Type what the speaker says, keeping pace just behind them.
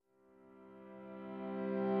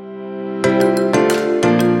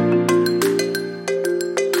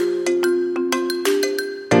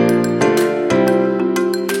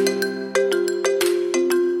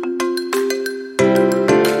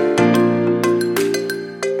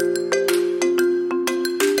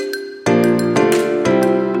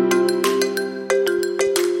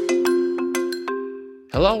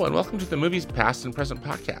Hello, and welcome to the Movies Past and Present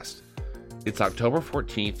podcast. It's October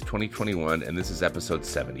 14th, 2021, and this is episode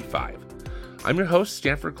 75. I'm your host,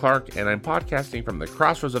 Stanford Clark, and I'm podcasting from the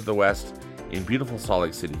crossroads of the West in beautiful Salt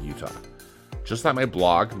Lake City, Utah. Just like my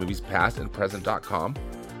blog, moviespastandpresent.com,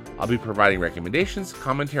 I'll be providing recommendations,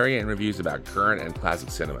 commentary, and reviews about current and classic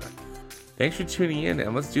cinema. Thanks for tuning in,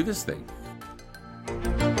 and let's do this thing.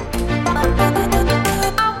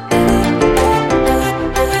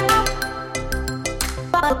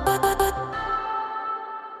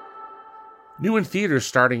 New in theaters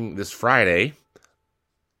starting this Friday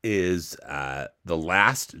is The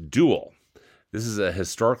Last Duel. This is a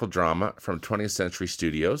historical drama from 20th Century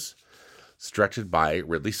Studios. It's directed by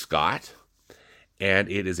Ridley Scott, and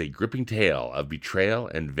it is a gripping tale of betrayal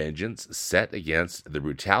and vengeance set against the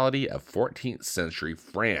brutality of 14th century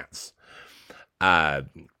France.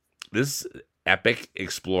 This epic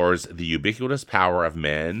explores the ubiquitous power of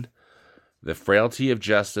men, the frailty of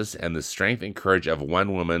justice, and the strength and courage of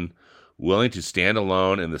one woman willing to stand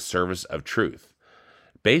alone in the service of truth.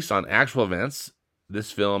 Based on actual events,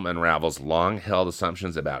 this film unravels long-held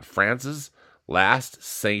assumptions about France's last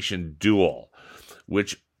sanctioned duel,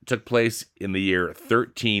 which took place in the year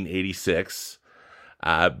 1386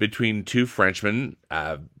 between two Frenchmen,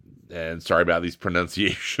 and sorry about these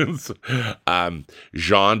pronunciations,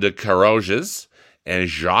 Jean de Carouges and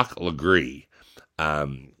Jacques Legris.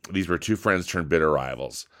 These were two friends turned bitter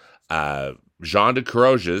rivals. Jean de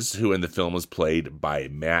Carouges, who in the film was played by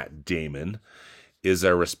Matt Damon, is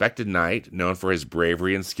a respected knight known for his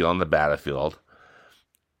bravery and skill on the battlefield.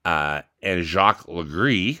 And Jacques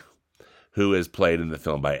Legris, who is played in the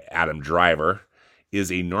film by Adam Driver,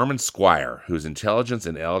 is a Norman squire whose intelligence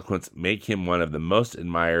and eloquence make him one of the most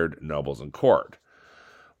admired nobles in court.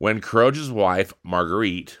 When Carouges' wife,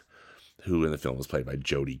 Marguerite, who in the film was played by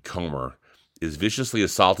Jodie Comer, is viciously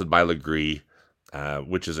assaulted by Legris,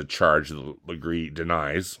 which is a charge that Legris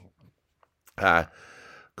denies,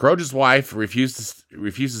 Carouges' wife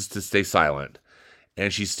refuses to stay silent,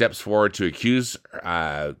 and she steps forward to accuse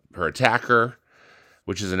her attacker,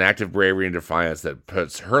 which is an act of bravery and defiance that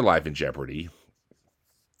puts her life in jeopardy.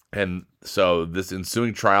 And so this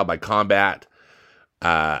ensuing trial by combat,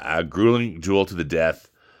 a grueling duel to the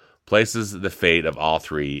death, places the fate of all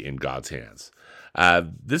three in God's hands.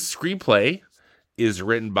 This screenplay is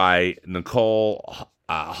written by Nicole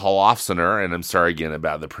Holofcener, and I'm sorry again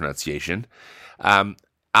about the pronunciation.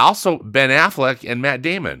 Also, Ben Affleck and Matt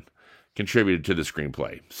Damon contributed to the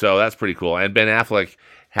screenplay, so that's pretty cool. And Ben Affleck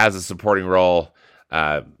has a supporting role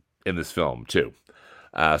in this film too,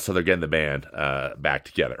 so they're getting the band back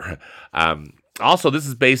together. Also, this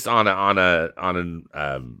is based on a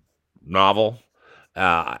novel,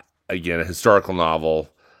 again a historical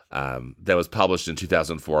novel. That was published in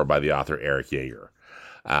 2004 by the author Eric Yeager.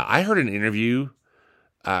 I heard an interview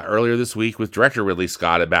earlier this week with director Ridley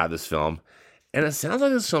Scott about this film, and it sounds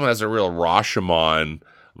like this film has a real Rashomon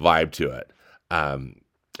vibe to it.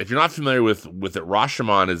 If you're not familiar with it,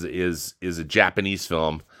 Rashomon is a Japanese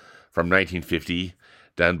film from 1950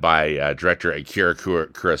 done by director Akira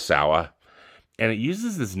Kurosawa, and it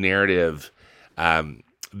uses this narrative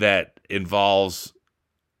that involves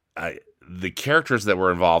the characters that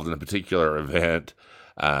were involved in a particular event,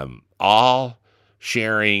 all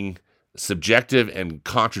sharing subjective and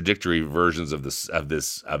contradictory versions of this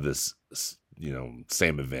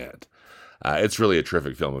same event. It's really a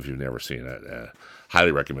terrific film if you've never seen it.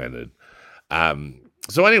 Highly recommended.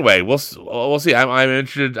 So anyway, we'll see. I'm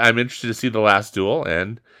interested to see The Last Duel,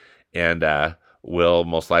 and we'll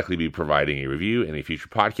most likely be providing a review in a future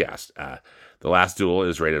podcast. The Last Duel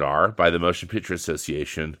is rated R by the Motion Picture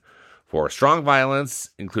Association for strong violence,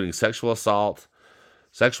 including sexual assault,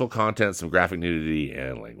 sexual content, some graphic nudity,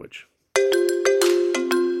 and language.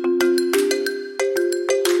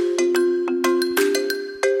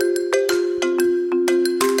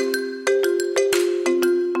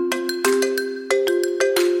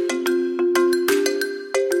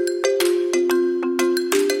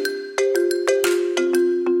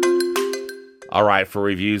 All right, for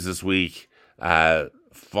reviews this week,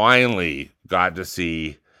 finally got to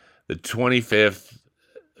see the 25th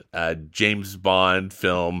James Bond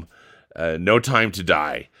film, No Time to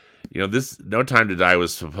Die. This No Time to Die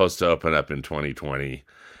was supposed to open up in 2020.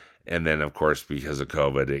 And then, of course, because of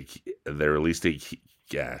COVID, their release date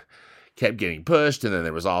kept getting pushed. And then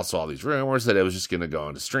there was also all these rumors that it was just going to go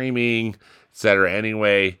into streaming, etc.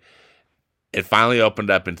 Anyway, it finally opened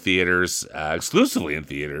up in theaters, exclusively in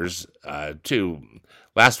theaters, too,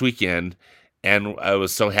 last weekend. And I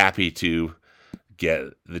was so happy to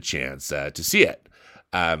get the chance to see it.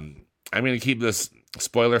 I'm going to keep this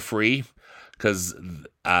spoiler-free because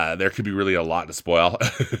there could be really a lot to spoil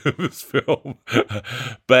in this film.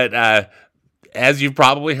 But as you've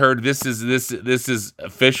probably heard, this is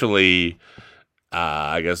officially,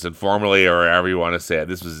 I guess informally or however you want to say it,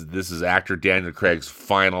 this is actor Daniel Craig's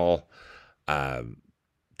final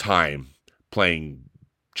time playing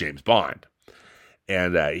James Bond.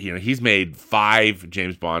 And he's made 5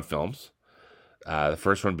 James Bond films. The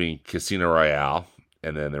first one being Casino Royale,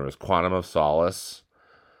 and then there was Quantum of Solace,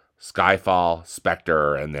 Skyfall,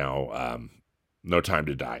 Spectre, and now No Time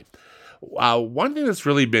to Die. One thing that's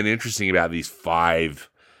really been interesting about these 5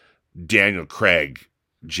 Daniel Craig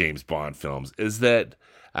James Bond films is that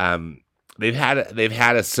they've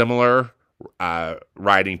had a similar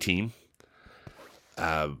writing team.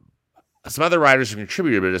 Some other writers have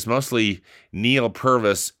contributed, but it's mostly Neil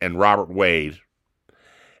Purvis and Robert Wade.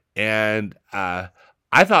 And I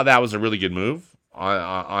thought that was a really good move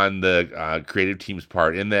on the creative team's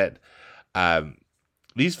part, in that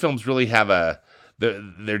these films really have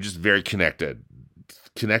they're just very connected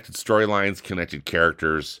storylines, connected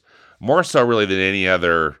characters, more so really than any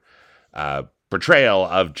other portrayal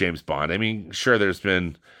of James Bond. I mean, sure, there's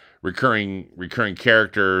been recurring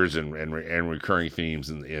characters and recurring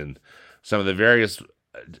themes in some of the various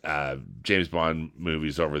James Bond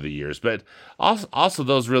movies over the years, but also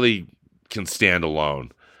those really can stand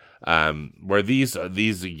alone. Where these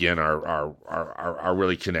again are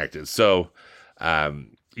really connected. So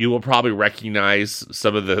you will probably recognize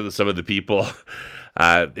some of the people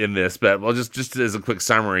in this, but well, just as a quick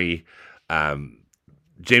summary,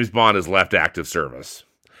 James Bond has left active service,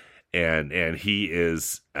 and he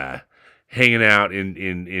is hanging out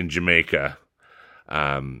in Jamaica.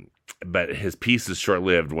 But his peace is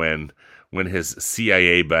short-lived when his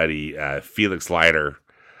CIA buddy Felix Leiter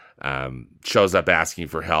shows up asking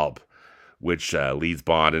for help, which leads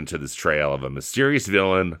Bond into this trail of a mysterious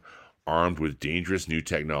villain armed with dangerous new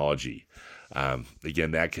technology.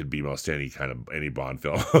 Again, that could be most any Bond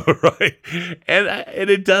film, right? And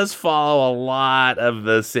it does follow a lot of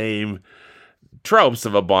the same tropes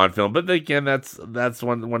of a Bond film, but again, that's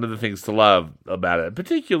one of the things to love about it,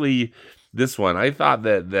 particularly this one. I thought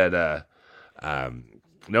that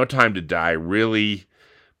No Time to Die really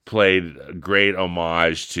played a great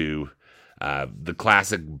homage to the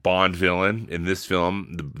classic Bond villain. In this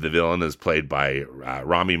film, the villain is played by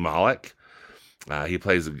Rami Malek. He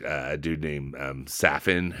plays a dude named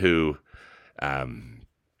Safin, who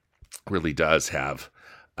really does have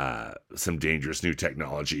some dangerous new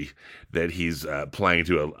technology that he's planning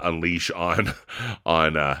to unleash on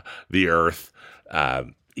the Earth.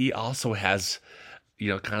 He also has,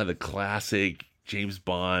 kind of the classic James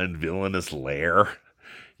Bond villainous lair,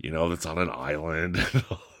 that's on an island and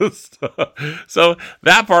all this stuff. So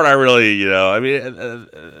that part I really,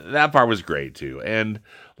 that part was great too. And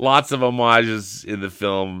lots of homages in the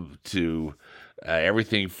film to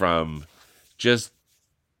everything from just,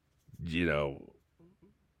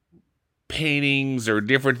 paintings or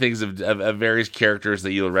different things of various characters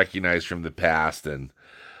that you'll recognize from the past. And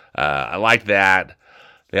I like that.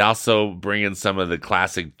 They also bring in some of the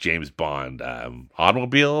classic James Bond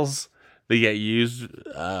automobiles that get used,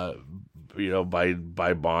 by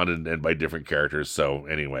Bond and by different characters. So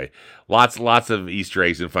anyway, lots of Easter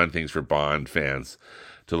eggs and fun things for Bond fans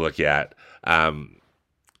to look at.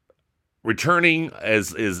 Returning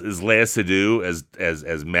is Léa Seydoux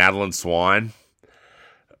as Madeline Swan,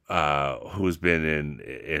 who's been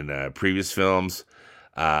in previous films.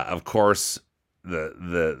 Of course,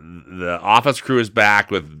 the Office crew is back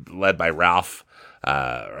led by Ralph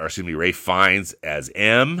Fiennes as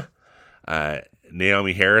M.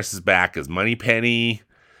 Naomi Harris is back as Moneypenny.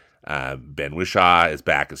 Ben Whishaw is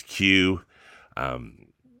back as Q.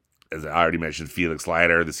 As I already mentioned, Felix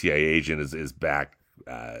Leiter, the CIA agent, is back,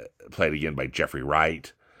 played again by Jeffrey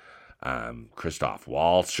Wright. Christoph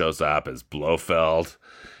Waltz shows up as Blofeld.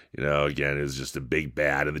 Again, is just a big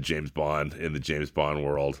bad in the James Bond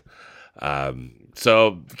world.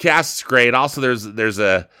 So the cast is great. Also, there's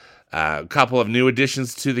a couple of new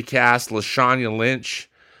additions to the cast. Lashana Lynch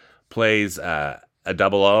plays a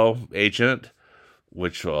 00 agent,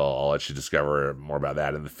 which I'll let you discover more about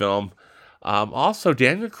that in the film. Also,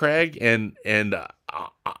 Daniel Craig and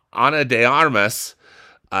Ana de Armas,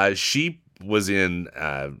 she was in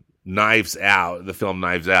Knives Out, the film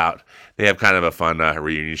Knives Out. They have kind of a fun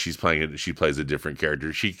reunion. She plays a different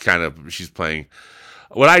character. She's playing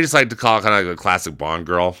what I just like to call kind of like a classic Bond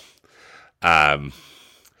girl. A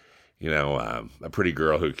pretty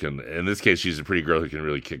girl who can, in this case, she's a pretty girl who can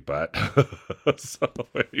really kick butt. So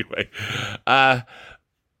anyway,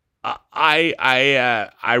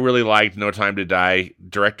 I really liked No Time to Die.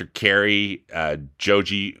 Director Cary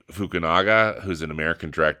Joji Fukunaga, who's an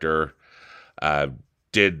American director, uh,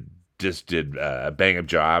 did a bang up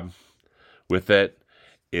job with it.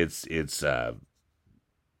 It's of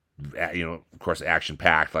course, action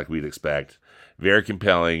packed like we'd expect. Very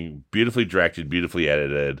compelling, beautifully directed, beautifully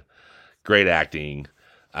edited, great acting.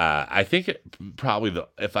 I think probably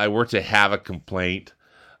if I were to have a complaint,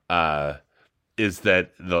 is the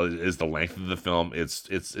length of the film.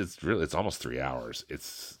 It's almost 3 hours.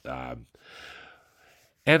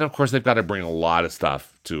 And of course they've got to bring a lot of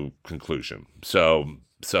stuff to conclusion. So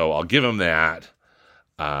I'll give them that,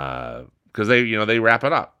 because they wrap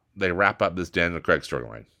it up. They wrap up this Daniel Craig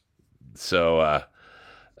storyline. So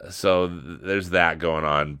there's that going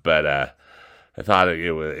on. But I thought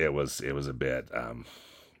it was a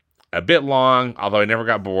bit long, although I never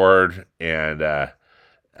got bored. And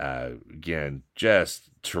again, just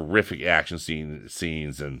terrific action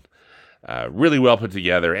scenes and really well put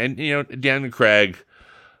together. And Daniel Craig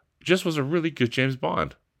just was a really good James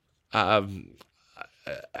Bond. It'll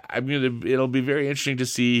be very interesting to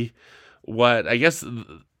see what, I guess,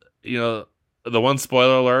 the one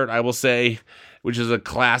spoiler alert I will say, which is a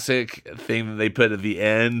classic thing that they put at the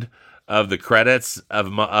end of the credits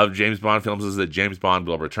of James Bond films, is that James Bond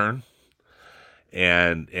will return.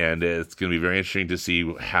 And it's going to be very interesting to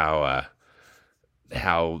see how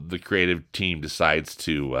the creative team decides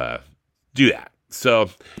to do that.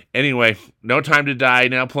 So anyway, No Time to Die,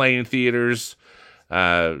 now playing in theaters.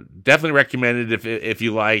 Definitely recommended if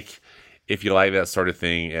you like that sort of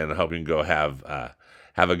thing, and hope you can go have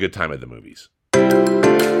a good time at the movies.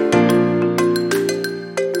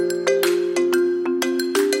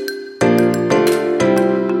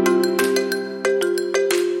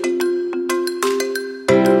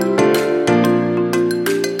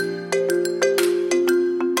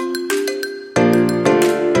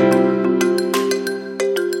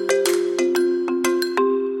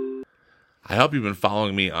 I hope you've been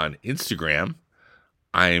following me on Instagram.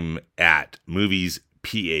 I'm at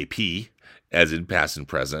moviespap, as in past and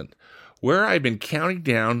present, where I've been counting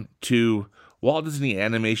down to Walt Disney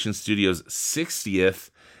Animation Studios'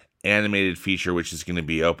 60th animated feature, which is going to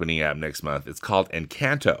be opening up next month. It's called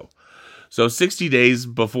Encanto. So 60 days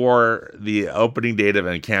before the opening date of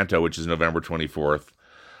Encanto, which is November 24th,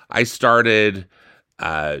 I started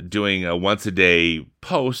doing a once-a-day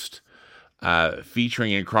post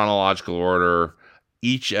featuring in chronological order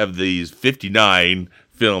each of these 59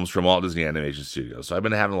 films from Walt Disney Animation Studios. So I've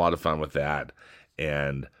been having a lot of fun with that,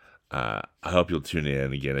 and I hope you'll tune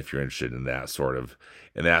in again if you're interested in that sort of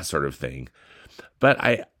thing. But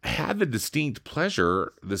I had the distinct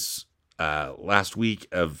pleasure this last week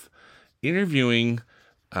of interviewing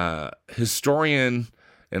historian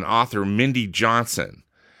and author Mindy Johnson,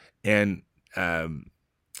 and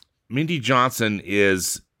Mindy Johnson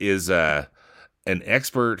is an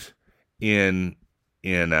expert in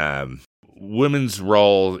women's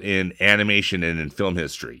role in animation and in film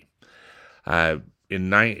history. In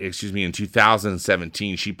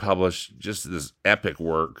 2017, she published just this epic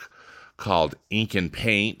work called Ink and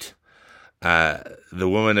Paint, The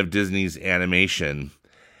Woman of Disney's Animation.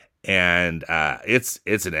 And it's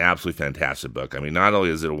an absolutely fantastic book. I mean, not only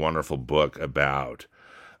is it a wonderful book about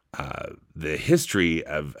the history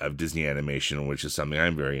of Disney animation, which is something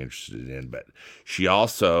I'm very interested in, but she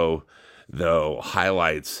also, though,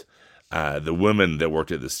 highlights the women that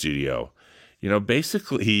worked at the studio.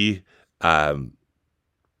 Basically,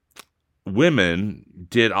 women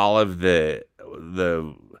did all of the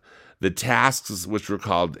tasks which were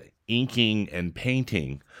called inking and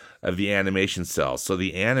painting of the animation cells. So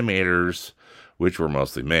the animators, which were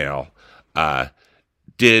mostly male,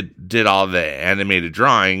 did all the animated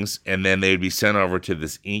drawings, and then they would be sent over to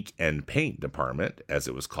this ink and paint department, as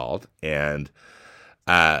it was called, and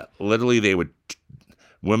literally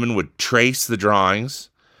women would trace the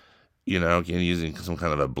drawings, again using some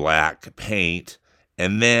kind of a black paint,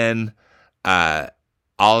 and then all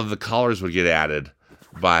of the colors would get added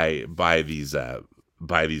by these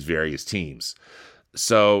various teams.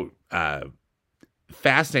 So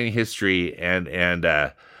fascinating history, and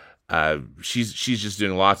she's just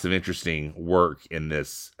doing lots of interesting work in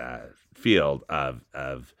this field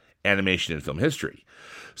of animation and film history.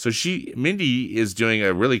 So Mindy is doing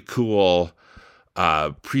a really cool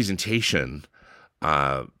presentation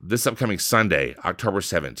this upcoming Sunday, October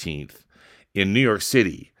 17th, in New York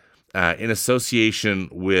City, in association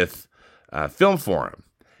with Film Forum.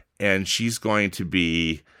 And she's going to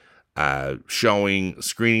be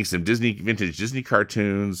screening some vintage Disney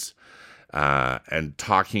cartoons, and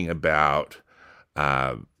talking about,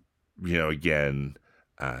 again,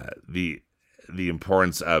 the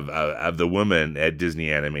importance of the woman at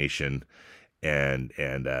Disney Animation, and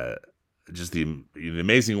just the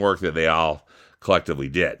amazing work that they all collectively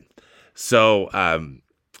did. So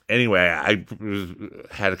anyway, I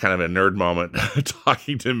had a kind of a nerd moment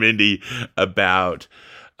talking to Mindy about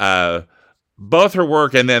both her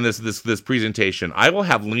work and then this presentation. I will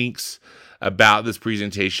have links about this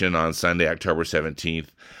presentation on Sunday, October 17th.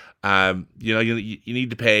 You need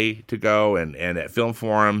to pay to go, and at Film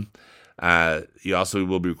Forum, you also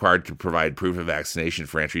will be required to provide proof of vaccination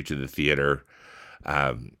for entry to the theater.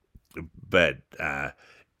 But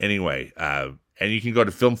anyway, and you can go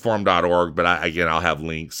to filmforum.org, but I'll have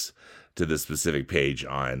links to the specific page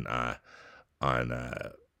on the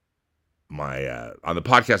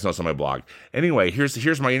podcast notes on my blog. Anyway,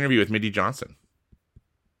 here's my interview with Mindy Johnson.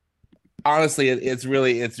 Honestly, it's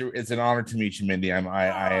an honor to meet you, Mindy.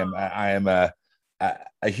 I am a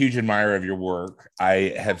huge admirer of your work.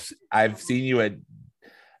 I've seen you at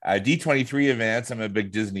D23 events. I'm a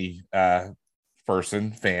big Disney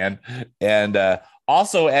fan, and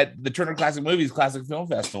also at the Turner Classic Movies Classic Film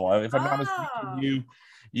Festival. If I'm not mistaken,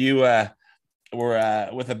 you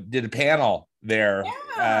did a panel there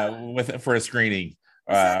for a screening.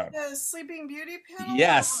 Was that the Sleeping Beauty panel?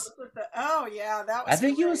 Yes. That was. I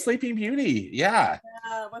think it was Sleeping Beauty. Yeah.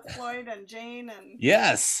 With Floyd and Jane and.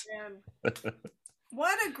 Yes. And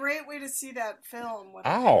what a great way to see that film with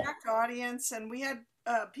a packed audience, and we had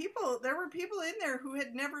people. There were people in there who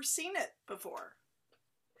had never seen it before.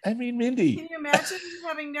 I mean, Mindy. Can you imagine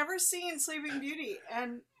having never seen Sleeping Beauty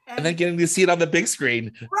and then getting to see it on the big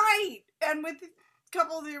screen? Right, and with a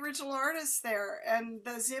couple of the original artists there, and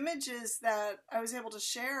those images that I was able to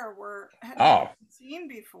share hadn't been seen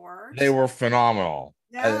before. They were phenomenal.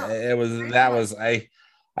 Yeah,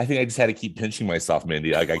 I think I just had to keep pinching myself,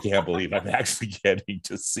 Mindy. Like, I can't believe I'm actually getting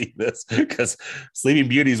to see this, because Sleeping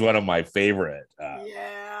Beauty is one of my favorite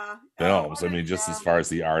films. Just as far as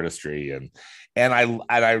the artistry and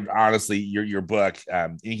I honestly, your book,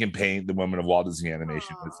 Ink and Paint: The Women of Walt Disney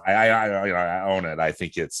Animation. I own it. I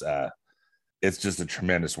think it's just a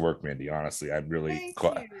tremendous work, Mindy. Honestly, I'm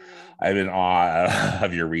in awe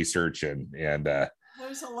of your research and.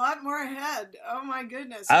 There's a lot more ahead. Oh my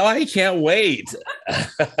goodness! I can't wait.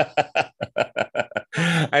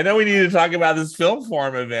 I know we need to talk about this Film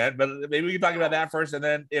Forum event, but maybe we can talk about that first, and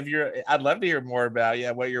then I'd love to hear more about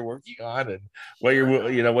what you're working on and what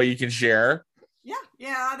what you can share. Yeah.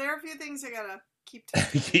 There are a few things I gotta keep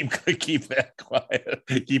keep that quiet.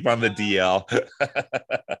 Keep on the DL.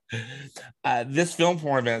 This Film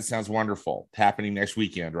Forum event sounds wonderful. It's happening next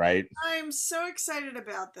weekend, right? I'm so excited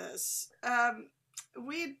about this.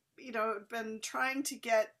 We'd been trying to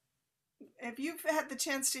get. If you've had the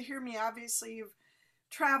chance to hear me, obviously you've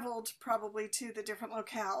traveled probably to the different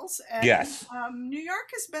locales. And, yes. New York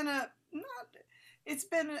has been it's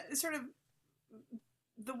been a sort of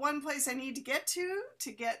the one place I need to get to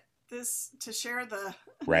share the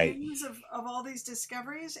news of all these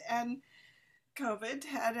discoveries, and COVID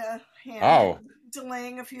had a hand in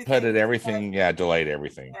delaying a few things. Delayed everything.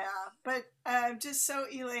 Yeah, but I'm just so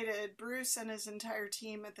elated. Bruce and his entire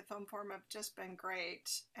team at the Film Forum have just been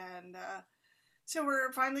great, and so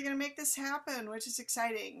we're finally going to make this happen, which is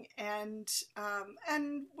exciting. And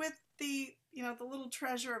with the the little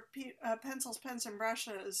treasure of pencils, pens, and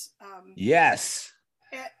brushes. Yes.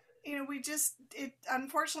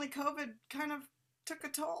 Unfortunately, COVID kind of took a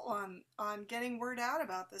toll on getting word out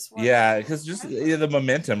about this one. Yeah, because just the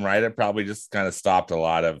momentum, right? It probably just kind of stopped a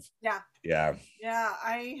lot of. Yeah.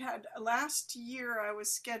 I had last year I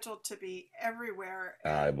was scheduled to be everywhere.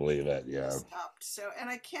 I believe it. Yeah. Stopped. So, and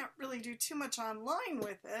I can't really do too much online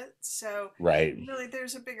with it. So, right. Really,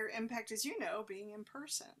 there's a bigger impact, as you know, being in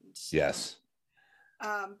person. So. Yes.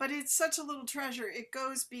 But it's such a little treasure. It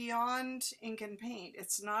goes beyond Ink and Paint.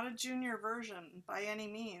 It's not a junior version by any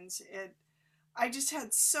means. I just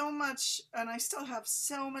had so much, and I still have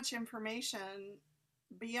so much information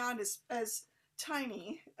beyond as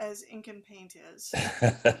tiny as Ink and Paint is.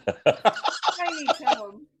 Tiny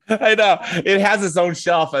tome. I know. It has its own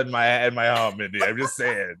shelf in my home, Mindy. I'm just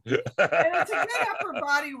saying. And it's a good upper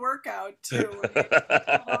body workout too.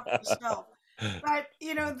 Off the shelf. But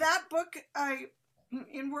that book,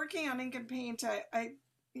 in working on Ink and Paint,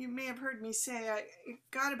 you may have heard me say I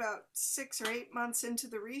got about 6 or 8 months into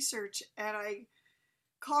the research, and I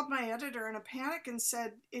called my editor in a panic and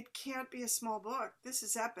said, "It can't be a small book. This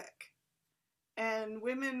is epic." And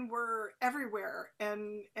women were everywhere,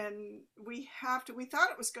 and we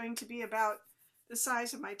thought it was going to be about the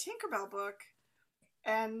size of my Tinkerbell book,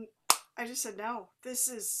 and I just said, no, this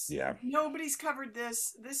is nobody's covered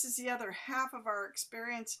this. This is the other half of our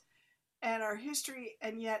experience. and our history,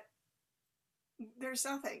 and yet there's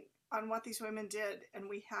nothing on what these women did, and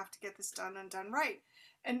we have to get this done and done right.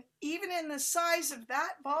 And even in the size of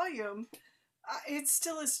that volume, it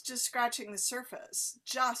still is just scratching the surface,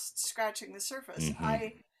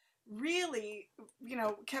 I really,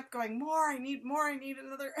 kept going, more, I need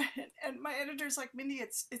another. And my editor's like, Mindy,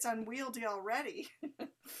 it's unwieldy already.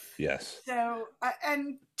 Yes. So,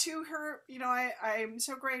 and to her, I'm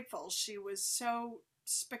so grateful. She was so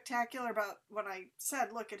spectacular about when I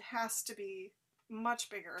said, look, it has to be much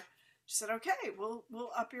bigger. She said, okay,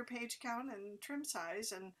 we'll up your page count and trim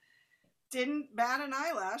size, and didn't bat an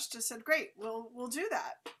eyelash, just said, great, we'll do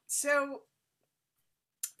that. So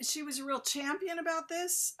she was a real champion about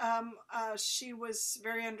this. She was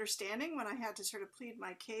very understanding when I had to sort of plead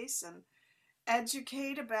my case and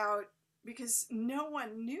educate about, because no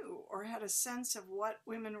one knew or had a sense of what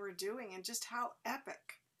women were doing and just how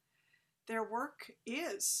epic their work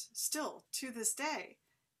is still to this day,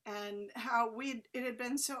 and how it had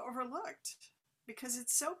been so overlooked because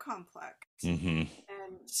it's so complex and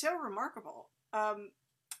so remarkable.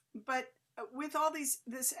 But with all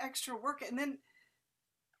this extra work, and then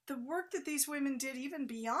the work that these women did even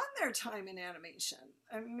beyond their time in animation.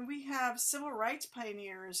 I mean, we have civil rights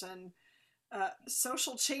pioneers and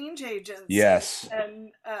social change agents. Yes.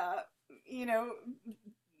 And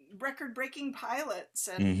record-breaking pilots.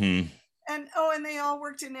 And and they all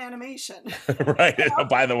worked in animation. Right.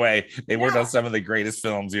 By the way, they worked on some of the greatest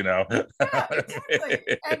films, Yeah,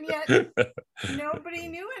 exactly. And yet nobody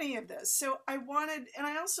knew any of this. So I wanted, and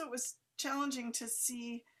I also, it was challenging to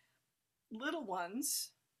see little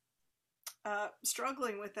ones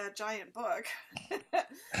struggling with that giant book.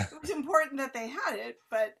 It was important that they had it,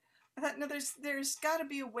 but I thought, no, there's got to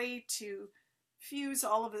be a way to fuse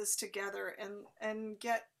all of this together and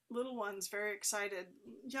get little ones very excited,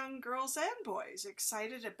 young girls and boys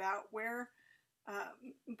excited about where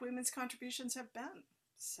women's contributions have been.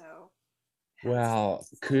 So, well,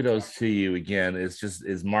 kudos to you again.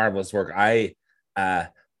 It's marvelous work. I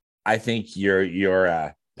think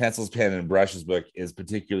your Pencils, Pen, and Brushes book is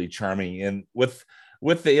particularly charming, and with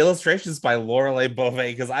the illustrations by Lorelei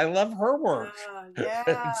Bové, because I love her work.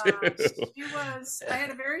 Yeah, she was. I had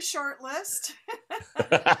a very short list who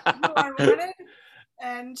I wanted,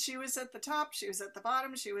 and she was at the top. She was at the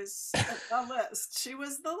bottom. She was at the list. She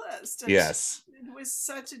was the list. And yes, it was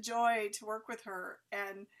such a joy to work with her,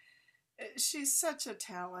 and she's such a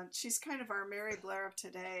talent. She's kind of our Mary Blair of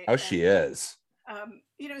today. Oh, she is.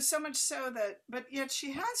 So much so that, but yet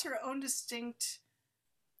she has her own distinct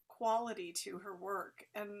quality to her work,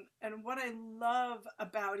 and what I love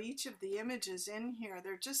about each of the images in here,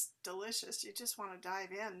 they're just delicious. You just want to dive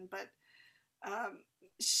in. But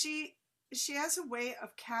she has a way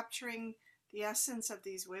of capturing the essence of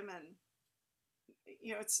these women.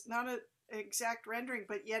 It's not an exact rendering,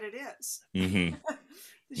 but yet it is.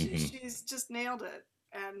 She's just nailed it,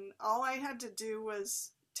 and all I had to do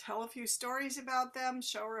was tell a few stories about them,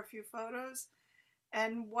 show her a few photos,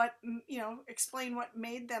 and explain what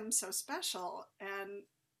made them so special, and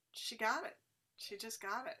she got it. She just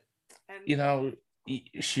got it. And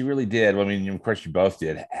she really did. I mean, of course, you both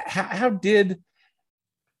did. How did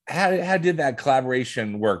that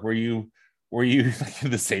collaboration work? Were you like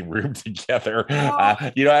in the same room together? Or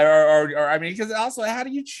I mean, because also, how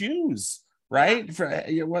do you choose, right? Yeah.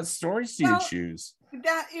 For what stories do you choose?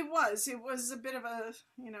 That it was a bit of a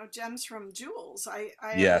gems from jewels. I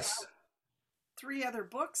yes. have 3 other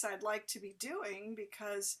books I'd like to be doing,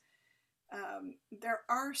 because there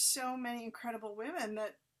are so many incredible women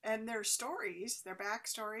and their stories, their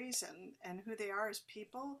backstories, and who they are as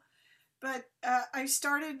people. But I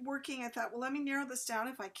started working. I thought, well, let me narrow this down.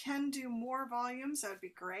 If I can do more volumes, that would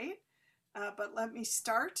be great. But let me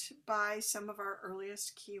start by some of our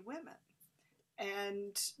earliest key women.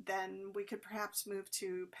 And then we could perhaps move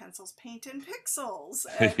to Pencils, Paint, and Pixels.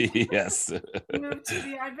 And yes. move to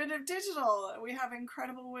the advent of digital. We have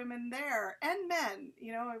incredible women there, and men.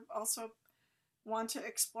 I also want to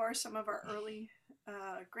explore some of our early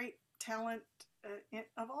great talent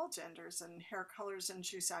of all genders and hair colors and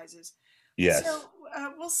shoe sizes. Yes. So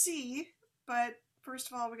we'll see. But first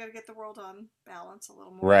of all, we got to get the world on balance a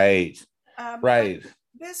little more. Right. Right.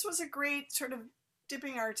 This was a great sort of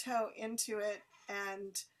dipping our toe into it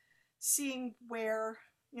and seeing where,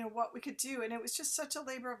 what we could do. And it was just such a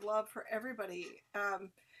labor of love for everybody,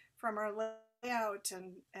 from our layout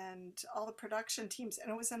and all the production teams.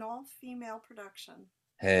 And it was an all-female production.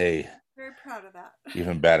 Hey. Very proud of that.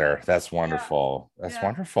 Even better. That's wonderful. Yeah. That's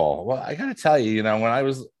wonderful. Well, I got to tell you, when I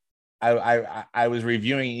was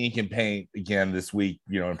reviewing Ink and Paint again this week,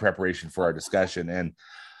 in preparation for our discussion, and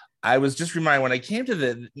I was just reminded when I came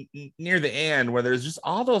to near the end where there's just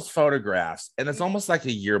all those photographs and it's almost like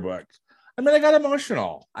a yearbook. I mean, I got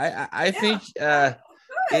emotional. I think Good.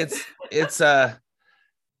 it's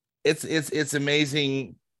it's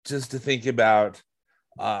amazing just to think about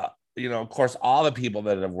of course all the people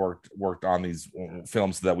that have worked on these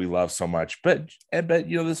films that we love so much, but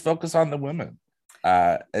this focus on the women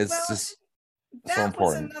it's just so that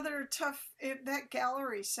was important. another tough. That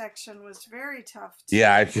gallery section was very tough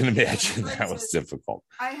Yeah, to I can imagine that was difficult.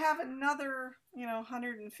 I have another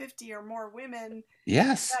 150 or more women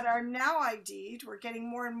Yes. that are now ID'd. We're getting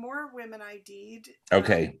more and more women ID'd.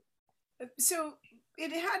 Okay. So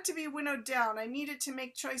it had to be winnowed down. I needed to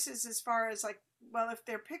make choices as far as like, well, if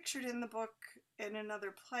they're pictured in the book in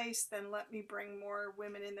another place, then let me bring more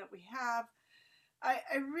women in that we have. I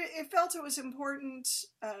felt it was important,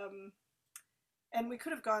 and we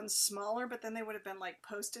could have gone smaller, but then they would have been like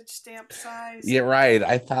postage stamp size. Yeah, right.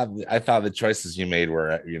 I thought the choices you made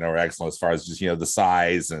were excellent as far as just the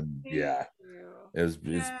size and Thank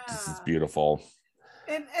it's beautiful.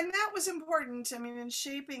 And that was important. I mean, in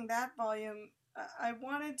shaping that volume, I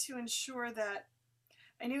wanted to ensure that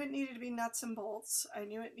I knew it needed to be nuts and bolts. I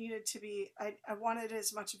knew it needed to be, I wanted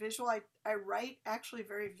as much visual. I write actually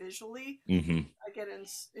very visually. Mm-hmm. I get in,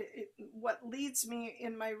 what leads me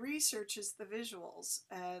in my research is the visuals,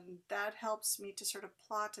 and that helps me to sort of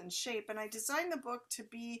plot and shape. And I designed the book to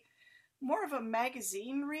be more of a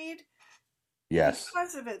magazine read. Yes.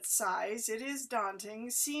 Because of its size, it is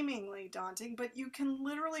daunting, seemingly daunting, but you can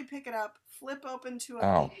literally pick it up, flip open to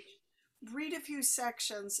a page, read a few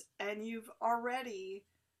sections, and you've already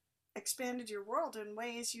expanded your world in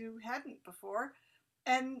ways you hadn't before,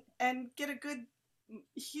 and get a good,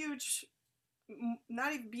 huge,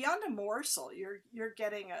 not even beyond a morsel. You're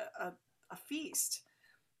getting a feast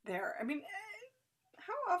there. I mean,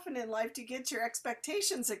 how often in life do you get your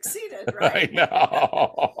expectations exceeded, right? I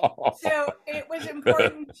know. So it was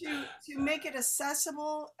important to make it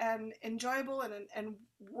accessible and enjoyable and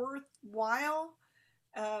worthwhile.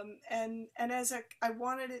 And as I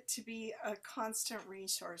wanted it to be a constant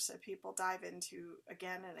resource that people dive into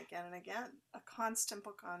again and again and again, a constant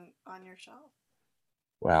book on your shelf.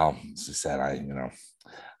 Well, as I said,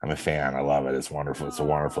 I'm a fan. I love it. It's wonderful. It's a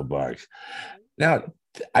wonderful book. Now,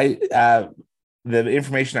 the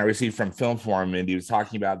information I received from Film Forum, Mindy, was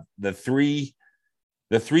talking about the three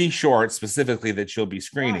shorts specifically that you'll be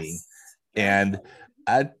screening. Yes. And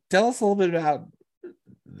tell us a little bit about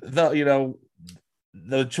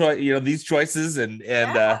the choice, these choices and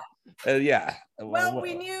yeah. Well,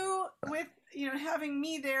 we knew with having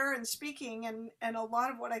me there and speaking and a lot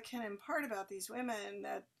of what I can impart about these women,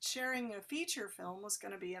 that sharing a feature film was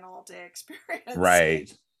going to be an all-day experience.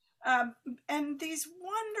 Right. And these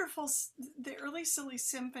wonderful, the early Silly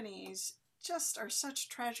Symphonies just are such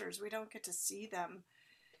treasures. We don't get to see them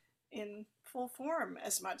in full form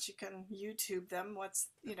as much. You can YouTube them. But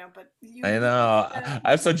I know.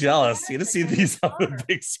 I'm so jealous. You get to see these on the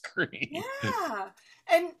big screen. Yeah.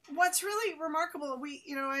 And what's really remarkable,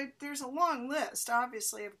 there's a long list,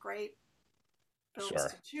 obviously, of great films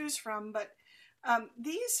to choose from, but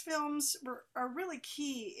these films are really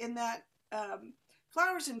key in that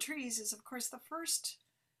Flowers and Trees is, of course, the first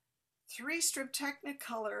 3-strip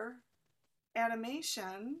Technicolor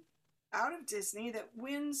animation out of Disney that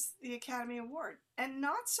wins the Academy Award. And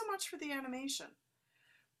not so much for the animation.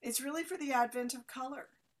 It's really for the advent of color.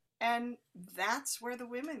 And that's where the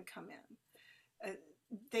women come in.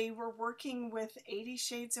 They were working with 80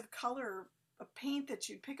 shades of color, a paint that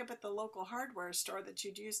you'd pick up at the local hardware store that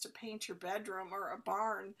you'd use to paint your bedroom or a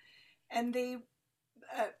barn. And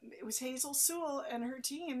it was Hazel Sewell and her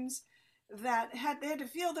teams that they had to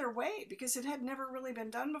feel their way because it had never really been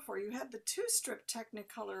done before. You had the 2-strip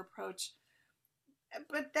Technicolor approach,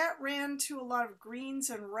 but that ran to a lot of greens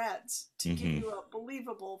and reds to give you a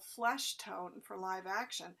believable flesh tone for live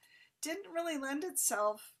action. Didn't really lend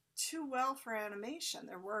itself too well for animation.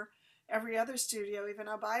 There were every other studio, even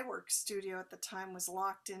Ub Iwerks studio at the time, was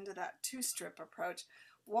locked into that 2-strip approach.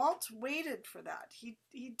 Walt waited for that. He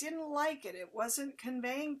didn't like it. It wasn't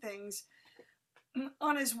conveying things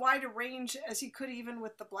on as wide a range as he could, even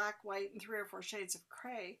with the black, white, and 3 or 4 shades of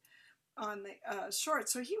gray on the short.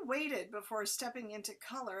 So he waited before stepping into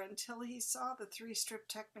color until he saw the 3-strip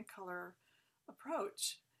Technicolor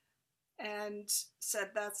approach and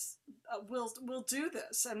said, "That's we'll do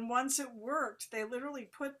this." And once it worked, they literally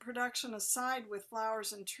put production aside with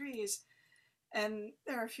Flowers and Trees. And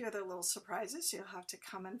there are a few other little surprises. You'll have to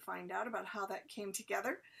come and find out about how that came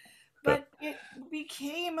together. But it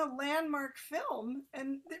became a landmark film.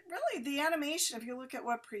 And really, the animation, if you look at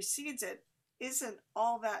what precedes it, isn't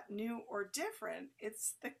all that new or different.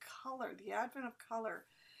 It's the color, the advent of color.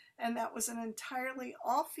 And that was an entirely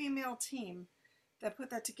all-female team that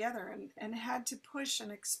put that together and had to push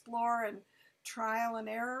and explore and trial and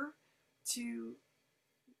error to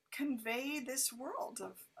convey this world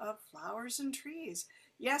of flowers and trees.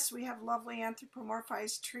 Yes, we have lovely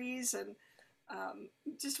anthropomorphized trees and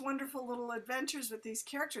just wonderful little adventures with these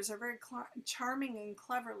characters. They're very charming and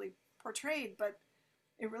cleverly portrayed, but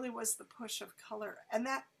it really was the push of color. And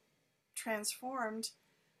that transformed,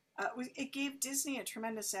 it gave Disney a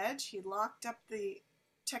tremendous edge. He locked up the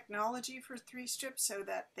technology for 3 strips so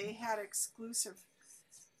that they had exclusive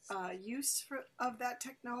use of that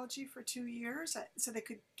technology for 2 years so they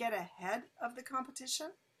could get ahead of the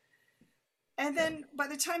competition. And then by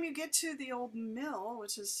the time you get to the Old Mill,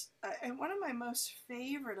 which is one of my most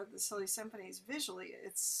favorite of the Silly Symphonies visually,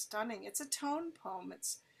 it's stunning. It's a tone poem.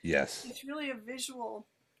 It's really a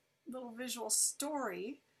little visual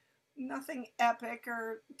story. Nothing epic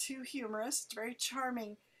or too humorous. It's very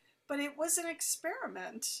charming. But it was an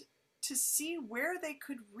experiment to see where they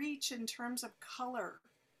could reach in terms of color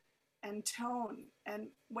and tone. And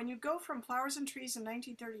when you go from Flowers and Trees in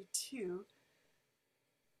 1932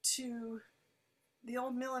 to the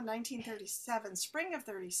Old Mill in 1937, spring of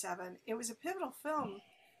 37, it was a pivotal film.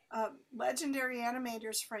 Legendary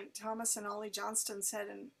animators Frank Thomas and Ollie Johnston said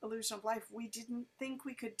in Illusion of Life, we didn't think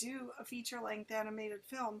we could do a feature-length animated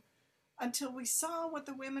film until we saw what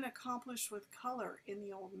the women accomplished with color in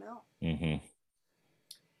the Old Mill. Mm-hmm.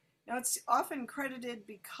 Now, it's often credited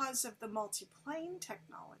because of the multiplane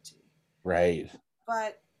technology. Right.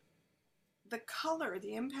 But the color,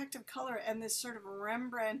 the impact of color, and this sort of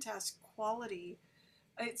Rembrandt-esque quality,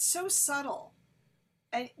 it's so subtle.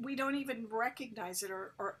 And we don't even recognize it,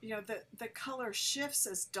 or the color shifts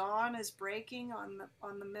as dawn is breaking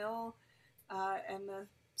on the mill, and the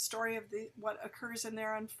story of what occurs in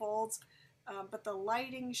there unfolds. But the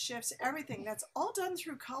lighting shifts, everything, that's all done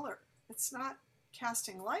through color. It's not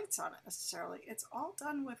casting lights on it necessarily. It's all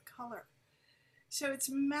done with color. So it's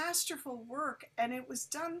masterful work, and it was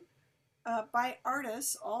done by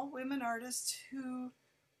artists, all women artists who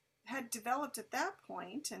had developed at that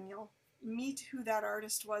point, and you'll meet who that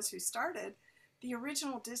artist was who started, the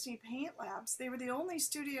original Disney Paint Labs. They were the only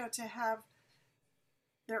studio to have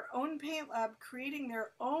their own paint lab creating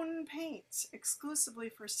their own paints exclusively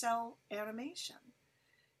for cell animation.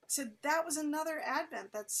 So that was another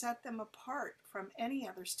advent that set them apart from any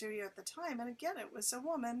other studio at the time. And again, it was a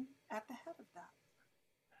woman at the head of that.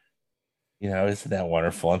 Isn't that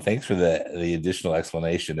wonderful? And thanks for the additional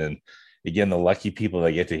explanation. And again, the lucky people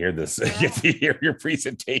that get to hear this, get to hear your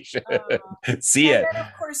presentation, see it. And then,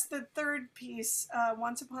 of course, the third piece,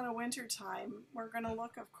 Once Upon a Winter Time, we're going to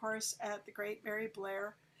look, of course, at the great Mary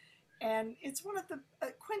Blair. And it's one of the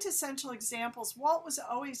quintessential examples. Walt was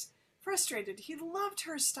always frustrated. He loved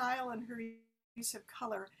her style and her use of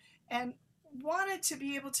color and wanted to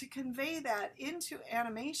be able to convey that into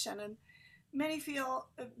animation. And many feel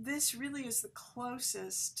this really is the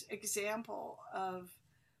closest example of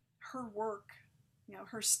her work,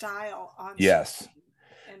 her style on yes.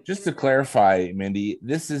 Just to clarify, Mindy,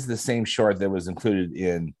 this is the same short that was included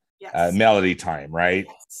in Melody Time, right?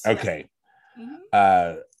 Yes. Okay.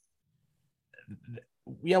 Mm-hmm.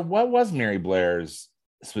 What was Mary Blair's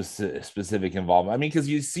specific involvement? I mean, because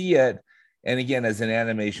you see it, and again, as an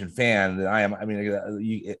animation fan,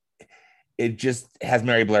 it just has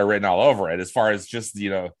Mary Blair written all over it, as far as just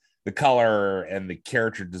the color and the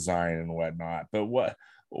character design and whatnot. But what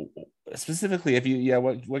specifically,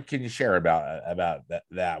 what can you share about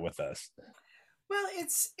that with us? Well,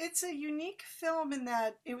 it's a unique film in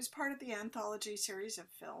that it was part of the anthology series of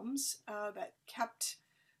films that kept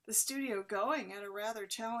the studio going at a rather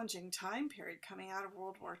challenging time period coming out of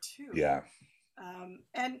World War II. Yeah.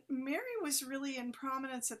 And Mary was really in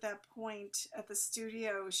prominence at that point at the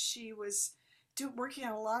studio. She was working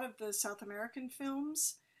on a lot of the South American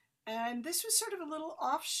films, and this was sort of a little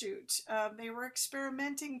offshoot. They were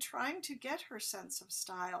experimenting, trying to get her sense of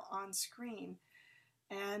style on screen.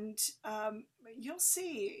 And you'll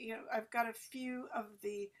see, I've got a few of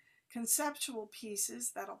the conceptual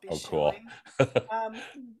pieces that I'll be showing. Cool.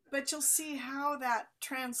 But you'll see how that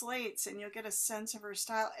translates, and you'll get a sense of her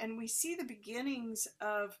style. And we see the beginnings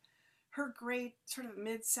of her great sort of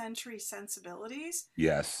mid-century sensibilities.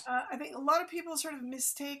 Yes. I think a lot of people sort of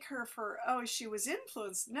mistake her for, she was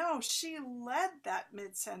influenced. No, she led that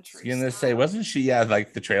mid-century. I was going to say, wasn't she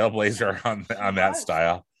like the trailblazer on that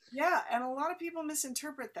style? Yeah, and a lot of people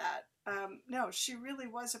misinterpret that. No, she really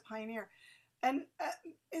was a pioneer. And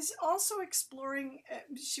is also exploring,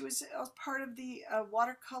 she was part of the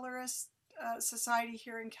watercolorist society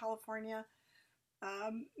here in California.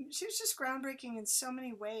 She was just groundbreaking in so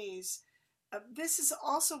many ways. This is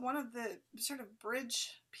also one of the sort of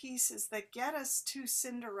bridge pieces that get us to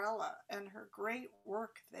Cinderella and her great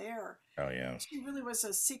work there. Oh yeah. She really was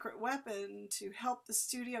a secret weapon to help the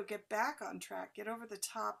studio get back on track, get over the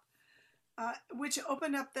top, which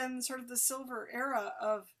opened up then sort of the silver era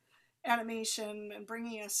of animation and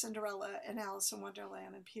bringing us Cinderella and Alice in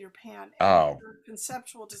Wonderland and Peter Pan and Oh, her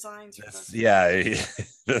conceptual designs for those yeah.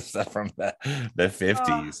 The stuff from the Oh,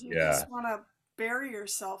 50s. you Yeah. just want to bury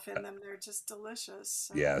yourself in them. They're just delicious.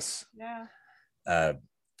 So, Yes. yeah. Uh,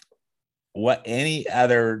 what any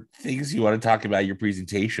other things you want to talk about your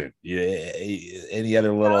presentation? Yeah, any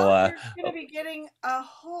other little Well, you're going to be getting a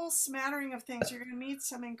whole smattering of things. You're going to meet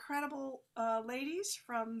some incredible ladies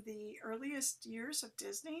from the earliest years of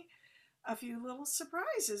Disney. A few little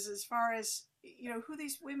surprises as far as who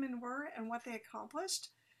these women were and what they accomplished.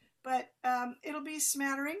 But it'll be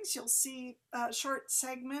smatterings. You'll see short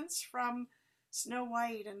segments from Snow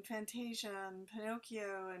White and Fantasia and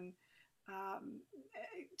Pinocchio and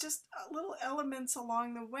just little elements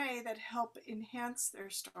along the way that help enhance their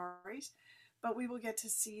stories. But we will get to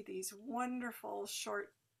see these wonderful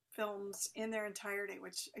short films in their entirety,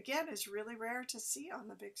 which again is really rare to see on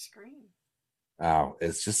the big screen. Oh,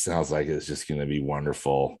 it just sounds like it's just going to be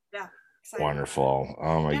wonderful. Yeah, excited. Wonderful.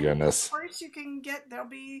 Oh my goodness. Of course, you can there'll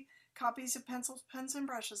be copies of pencils, pens, and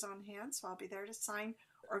brushes on hand, so I'll be there to sign.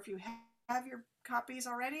 Or if you have your copies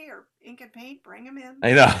already or ink and paint, bring them in.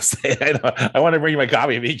 I know. I want to bring you my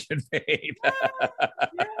copy of ink and paint.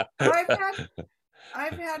 Yeah.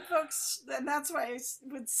 I've had folks, and that's why I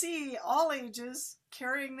would see all ages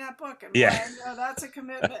carrying that book, and yeah, that's a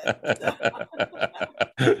commitment.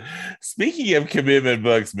 Speaking of commitment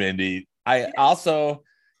books, Mindy, I also,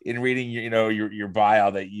 in reading your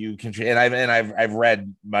bio that you can, and I've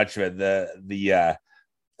read much of it, the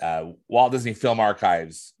Walt Disney Film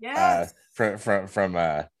Archives, yes, from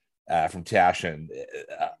Taschen.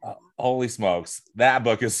 Holy smokes, that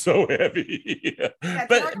book is so heavy. Yeah,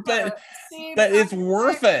 but it's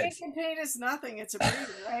worth it. Ink and paint is nothing. It's a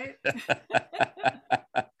breeder, right?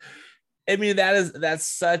 I mean, that's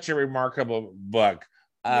such a remarkable book.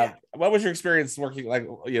 What was your experience working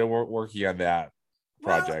working on that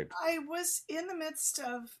project? Well, I was in the midst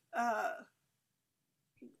of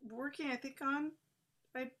working, I think, on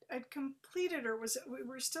I'd completed, or we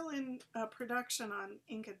were still in production on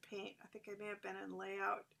ink and paint. I think I may have been in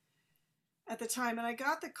layout at the time, and I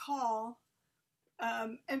got the call,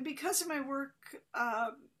 and because of my work,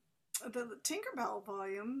 the Tinkerbell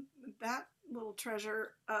volume, that little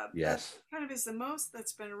treasure, yes, that kind of is the most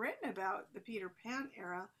that's been written about the Peter Pan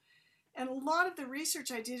era. And a lot of the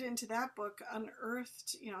research I did into that book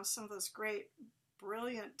unearthed, some of those great,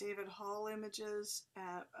 brilliant David Hall images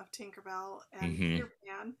of Tinkerbell and Peter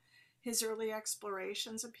Pan, his early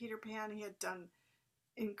explorations of Peter Pan. He had done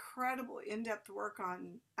incredible in-depth work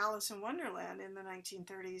on Alice in Wonderland in the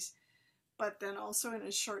 1930s, but then also in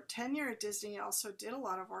his short tenure at Disney, he also did a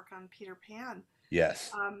lot of work on Peter Pan.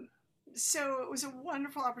 Yes. So it was a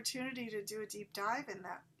wonderful opportunity to do a deep dive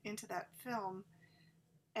into that film.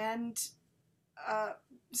 And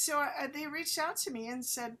so they reached out to me and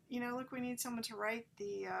said, look, we need someone to write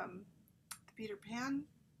the Peter Pan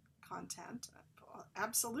content.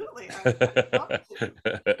 Absolutely. I'd love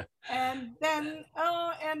to. And then,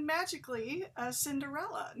 and magically,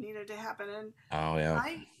 Cinderella needed to happen. And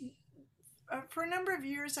for a number of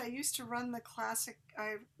years, I used to run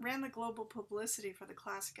I ran the global publicity for the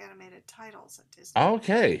classic animated titles at Disney.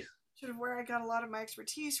 Okay. Sort of where I got a lot of my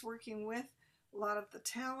expertise working with a lot of the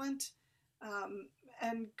talent,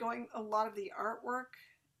 and going a lot of the artwork,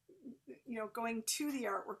 going to the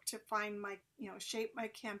artwork to find my, shape my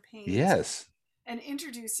campaigns. Yes. And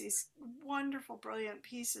introduce these wonderful, brilliant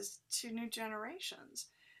pieces to new generations.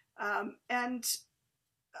 And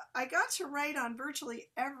I got to write on virtually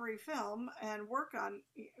every film and work on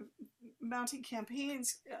mounting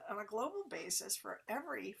campaigns on a global basis for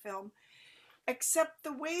every film. Except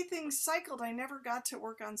the way things cycled, I never got to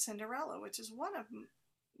work on Cinderella, which is one of,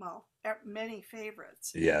 many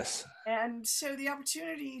favorites. Yes. And so the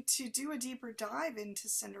opportunity to do a deeper dive into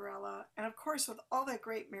Cinderella, and of course with all that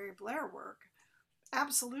great Mary Blair work,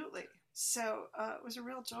 absolutely. So it was a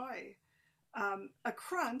real joy. A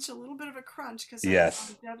little bit of a crunch, because I was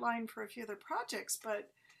on a deadline for a few other projects,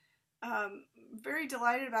 but very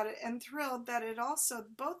delighted about it and thrilled that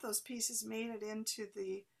both those pieces made it into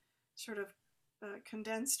the sort of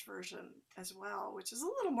condensed version as well, which is a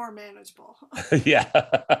little more manageable. Yeah.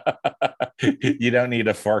 You don't need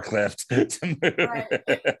a forklift to move. Right.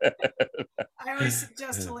 I always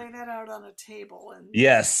suggest to lay that out on a table. And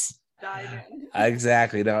yes. dive in.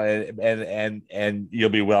 Exactly. No, and you'll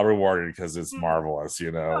be well rewarded because it's Mm. marvelous,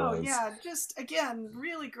 you know. Oh yeah, just again,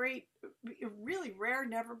 really great, really rare,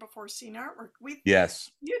 never before seen artwork.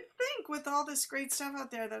 Yes. You'd think with all this great stuff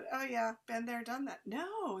out there that, oh yeah, been there, done that.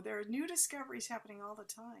 No, there are new discoveries happening all the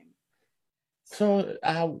time. So,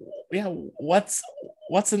 yeah, what's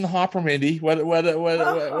in the hopper, Mindy? What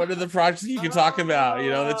are the projects you can talk about? You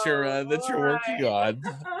know Oh that you're working on.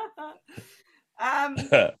 boy. um,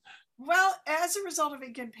 well, as a result of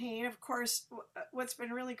Ink and Paint, of course, what's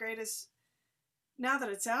been really great is now that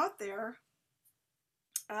it's out there,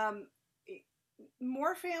 um,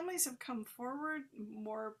 more families have come forward,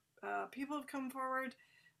 more people have come forward.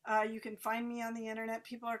 You can find me on the internet.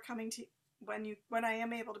 People are coming to when I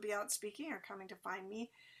am able to be out speaking, are coming to find me,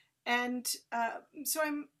 and so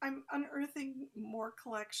I'm unearthing more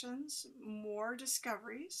collections, more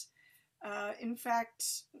discoveries. In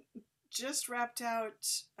fact, just wrapped out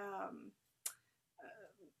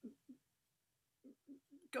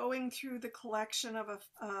going through the collection of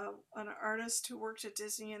an artist who worked at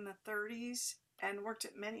Disney in the 30s and worked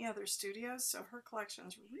at many other studios. So her collection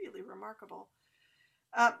is really remarkable.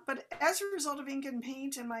 But as a result of Ink and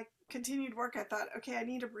Paint and my continued work, I thought, okay, I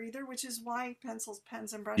need a breather, which is why pencils,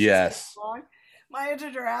 pens, and brushes take Yes. long. My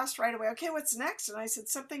editor asked right away, okay, what's next? And I said,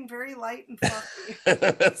 something very light and fluffy.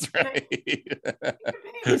 That's right. Ink and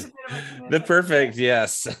Paint was a bit of a The commitment. perfect,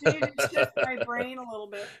 yes. I needed to shift my brain a little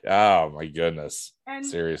bit. Oh my goodness. And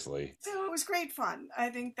seriously. so it was great fun. I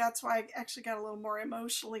think that's why I actually got a little more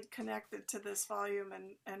emotionally connected to this volume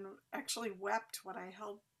and actually wept when I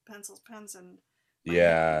held pencils, pens, and my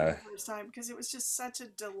hand for the first time because it was just such a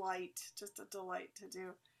delight to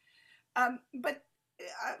do. But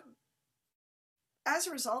as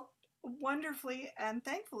a result, wonderfully and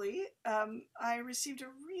thankfully, I received a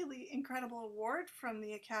really incredible award from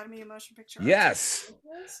the Academy of Motion Picture Arts. Yes.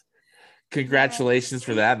 Congratulations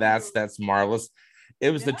for that. That's marvelous.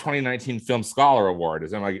 It was the 2019 Film Scholar Award.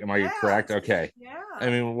 Am I correct? Okay. Yeah.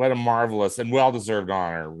 I mean, what a marvelous and well-deserved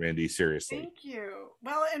honor, Mindy. Seriously. Thank you.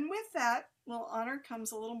 Well, and with that little honor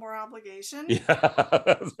comes a little more obligation. Yeah,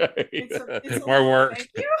 that's right. It's more work. Thank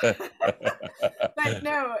you. But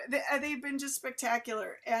no, they've been just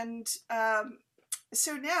spectacular. And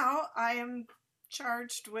so now I am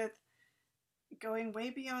charged with going way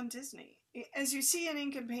beyond Disney. As you see in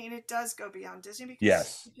Ink and Paint, it does go beyond Disney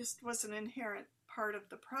because it just was an inherent part of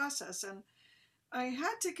the process. And I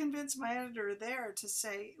had to convince my editor there to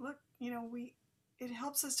say, look, it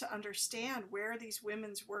helps us to understand where these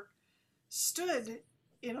women's work stood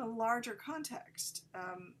in a larger context.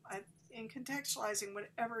 In contextualizing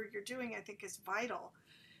whatever you're doing, I think is vital.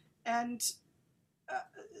 And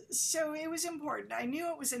so it was important. I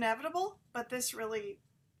knew it was inevitable, but this really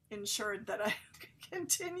ensured that I could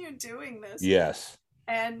continue doing this. Yes.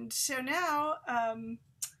 And so now,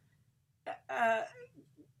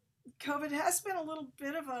 COVID has been a little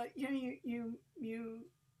bit of a, you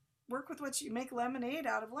work with what you make lemonade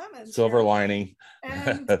out of lemons. Silver lining.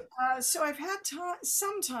 And so I've had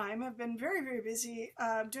some time. I've been very, very busy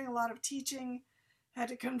doing a lot of teaching. Had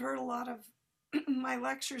to convert a lot of my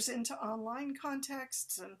lectures into online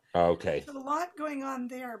contexts, and okay, so a lot going on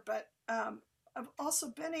there. But I've also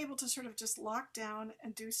been able to sort of just lock down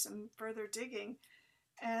and do some further digging.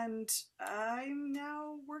 And I'm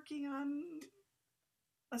now working on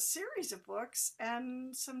a series of books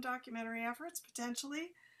and some documentary efforts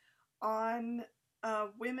potentially on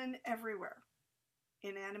women everywhere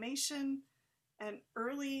in animation and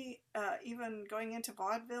early, even going into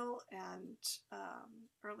vaudeville and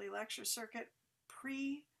early lecture circuit,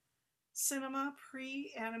 pre-cinema,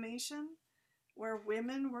 pre-animation, where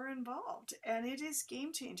women were involved. And it is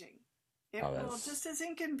game-changing. It will, just as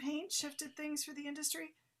Ink and Paint shifted things for the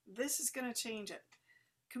industry, this is going to change it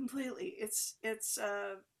completely. It's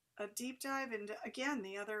a deep dive into, again,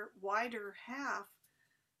 the other wider half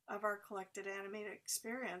of our collected animated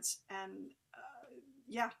experience, and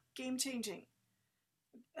game changing.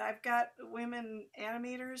 I've got women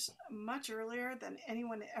animators much earlier than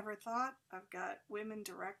anyone ever thought. I've got women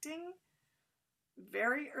directing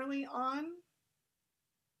very early on.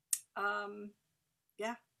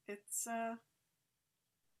 It's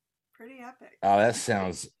pretty epic. Oh, that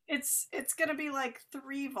sounds. It's gonna be like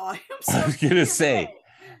 3 volumes. I was gonna say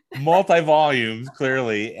multi-volumes,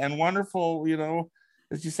 clearly, and wonderful.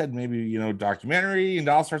 As you said, maybe documentary and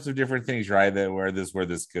all sorts of different things, right? That where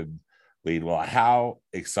this could lead. Well, how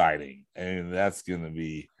exciting! And that's going to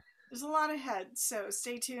be. There's a lot ahead, so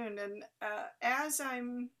stay tuned. And as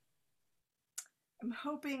I'm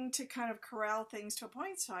hoping to kind of corral things to a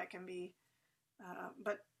point so I can be,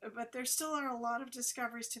 but there still are a lot of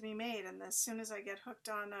discoveries to be made. And as soon as I get hooked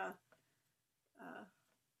on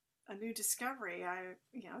a new discovery.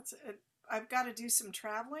 I've got to do some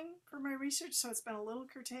traveling for my research, so it's been a little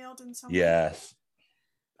curtailed in some Yes.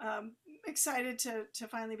 ways. Excited to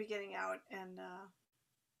finally be getting out and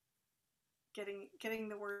getting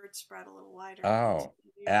the word spread a little wider. Oh,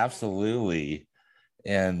 absolutely.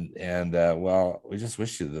 And well, we just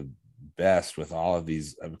wish you the best with all of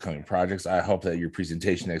these upcoming projects. I hope that your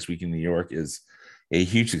presentation next week in New York is a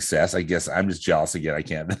huge success. I guess I'm just jealous again. I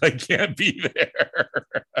can't be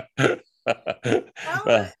there.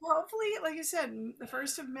 Well, hopefully, like I said, the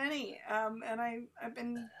first of many. And I've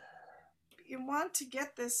been, you want to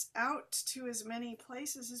get this out to as many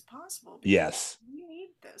places as possible. Yes. We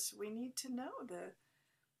need this. We need to know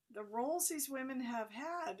the roles these women have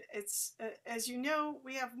had. It's, as you know,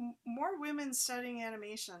 we have more women studying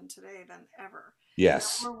animation today than ever.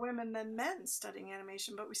 Yes. More women than men studying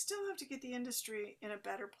animation, but we still have to get the industry in a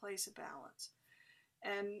better place of balance.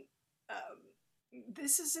 And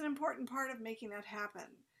this is an important part of making that happen.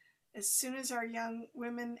 As soon as our young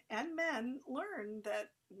women and men learn that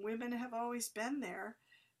women have always been there,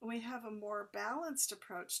 and we have a more balanced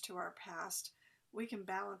approach to our past, we can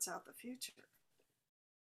balance out the future.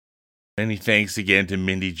 Many thanks again to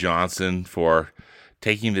Mindy Johnson for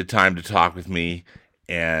taking the time to talk with me.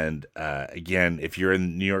 And again, if you're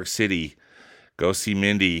in New York City, go see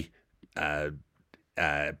Mindy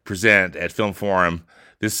present at Film Forum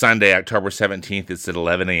this Sunday, October 17th. It's at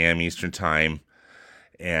 11 a.m. Eastern Time.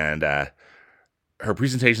 And her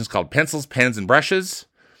presentation is called Pencils, Pens, and Brushes.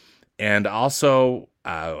 And also,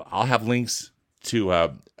 I'll have links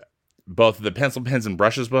to both the Pencil, Pens, and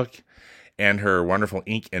Brushes book and her wonderful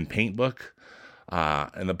ink and paint book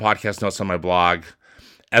and the podcast notes on my blog,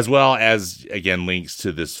 as well as, again, links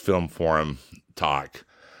to this Film Forum talk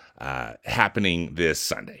happening this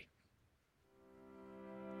Sunday.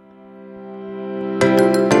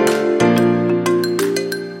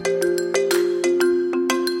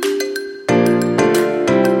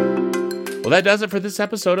 Well, that does it for this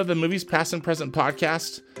episode of the Movies Past and Present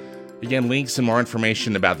podcast. Again, links and more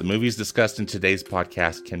information about the movies discussed in today's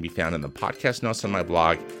podcast can be found in the podcast notes on my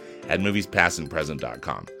blog at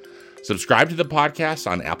moviespastandpresent.com. Subscribe to the podcast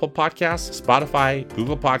on Apple Podcasts, Spotify,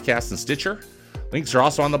 Google Podcasts, and Stitcher. Links are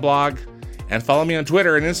also on the blog. And follow me on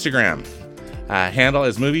Twitter and Instagram. Handle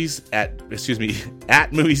is at moviespap.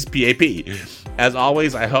 As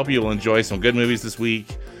always, I hope you will enjoy some good movies this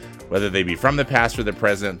week, whether they be from the past or the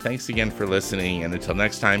present. Thanks again for listening, and until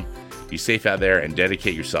next time, be safe out there and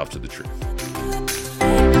dedicate yourself to the truth.